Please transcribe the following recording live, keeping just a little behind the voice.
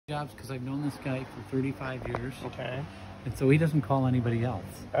jobs because I've known this guy for 35 years. Okay. And so he doesn't call anybody else.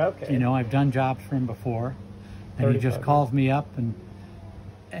 Okay. You know, I've done jobs for him before, and he just calls me up and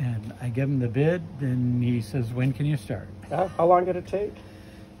I give him the bid, and he says, when can you start? How long did it take?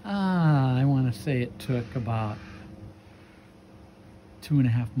 I want to say it took about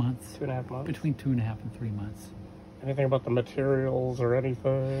 2.5 months. 2.5 months? Between 2.5 and 3 months. Anything about the materials or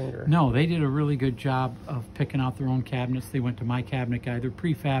anything? Or? No, they did a really good job of picking out their own cabinets. They went to my cabinet guy. They're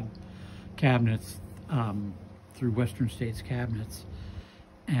prefab cabinets through Western States Cabinets,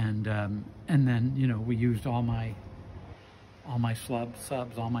 and then, you know, we used all my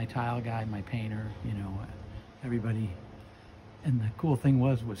subs, all my tile guy, my painter, you know, everybody. And the cool thing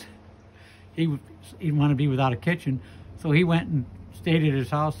was he didn't want to be without a kitchen, so he went and stayed at his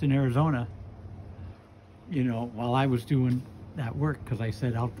house in Arizona, you know, while I was doing that work, because I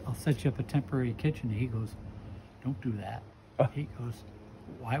said, I'll set you up a temporary kitchen. And he goes, don't do that. He goes,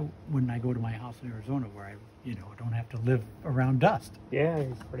 why wouldn't I go to my house in Arizona where I, you know, don't have to live around dust? Yeah,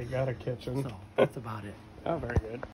 he's already got a kitchen. So that's about it. Oh, very good.